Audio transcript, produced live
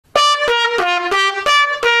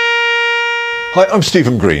Hi, I'm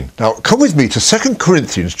Stephen Green. Now, come with me to 2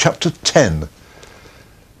 Corinthians chapter 10.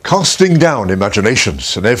 Casting down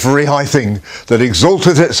imaginations and every high thing that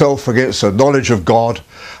exalteth itself against the knowledge of God,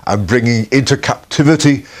 and bringing into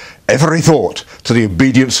captivity every thought to the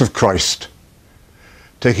obedience of Christ.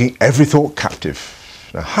 Taking every thought captive.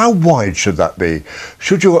 Now, how wide should that be?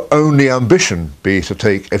 Should your only ambition be to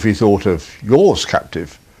take every thought of yours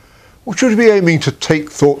captive? Or should you be aiming to take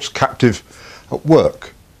thoughts captive at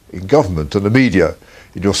work, in government and the media,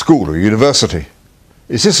 in your school or university?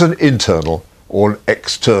 Is this an internal or an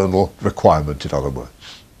external requirement, in other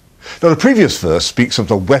words? Now, the previous verse speaks of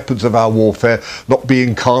the weapons of our warfare not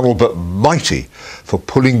being carnal but mighty for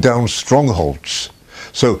pulling down strongholds.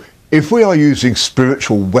 So, if we are using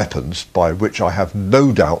spiritual weapons, by which I have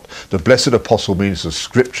no doubt the blessed apostle means the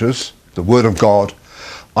scriptures, the word of God,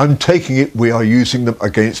 I'm taking it we are using them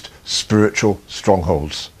against spiritual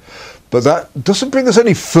strongholds. But that doesn't bring us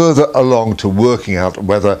any further along to working out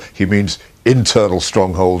whether he means internal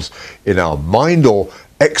strongholds in our mind or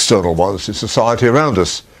external ones in society around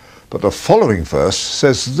us. But the following verse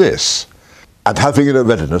says this: and having in a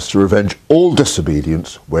readiness to revenge all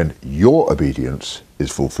disobedience when your obedience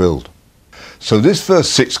is fulfilled. So this verse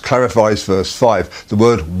 6 clarifies verse 5. The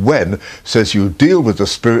word when says you deal with the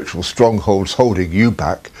spiritual strongholds holding you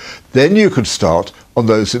back. Then you can start on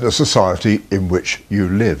those in the society in which you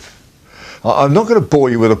live. I'm not going to bore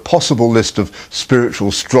you with a possible list of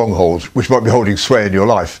spiritual strongholds which might be holding sway in your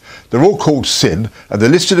life. They're all called sin, and they're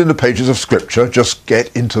listed in the pages of Scripture. Just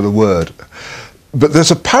get into the Word. But there's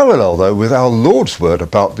a parallel, though, with our Lord's word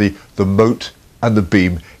about the mote and the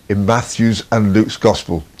beam in Matthew's and Luke's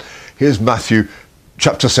Gospel. Here's Matthew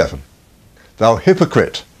chapter 7. Thou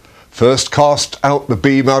hypocrite, first cast out the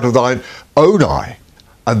beam out of thine own eye,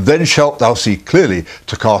 and then shalt thou see clearly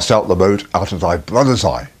to cast out the mote out of thy brother's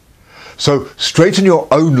eye. So straighten your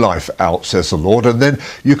own life out, says the Lord, and then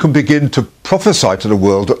you can begin to prophesy to the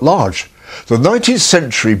world at large. The 19th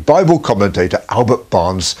century Bible commentator Albert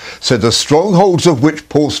Barnes said the strongholds of which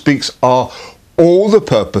Paul speaks are all the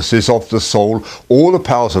purposes of the soul, all the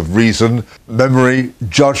powers of reason, memory,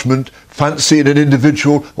 judgment, fancy in an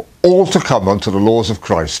individual, all to come unto the laws of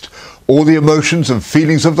Christ. All the emotions and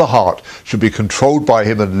feelings of the heart should be controlled by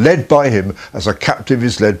him and led by him as a captive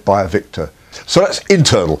is led by a victor. So that's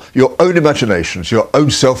internal, your own imaginations, your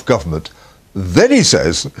own self-government. Then he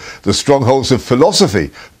says the strongholds of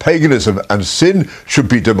philosophy, paganism and sin should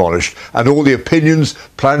be demolished, and all the opinions,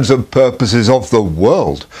 plans and purposes of the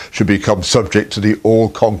world should become subject to the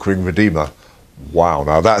all-conquering Redeemer. Wow,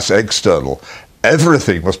 now that's external.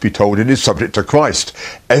 Everything must be told in is subject to Christ.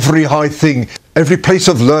 Every high thing, every place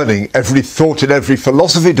of learning, every thought in every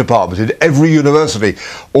philosophy department, in every university,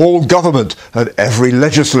 all government and every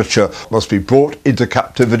legislature must be brought into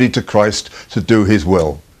captivity to Christ to do his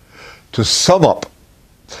will. To sum up,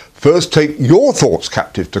 first take your thoughts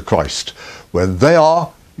captive to Christ. When they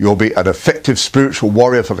are, you'll be an effective spiritual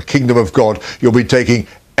warrior for the kingdom of God. You'll be taking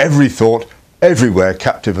every thought, everywhere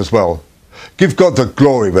captive as well. Give God the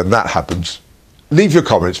glory when that happens. Leave your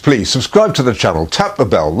comments, please. Subscribe to the channel, tap the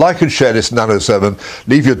bell, like and share this nano sermon.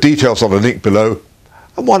 Leave your details on the link below.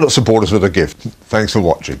 And why not support us with a gift? Thanks for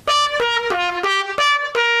watching.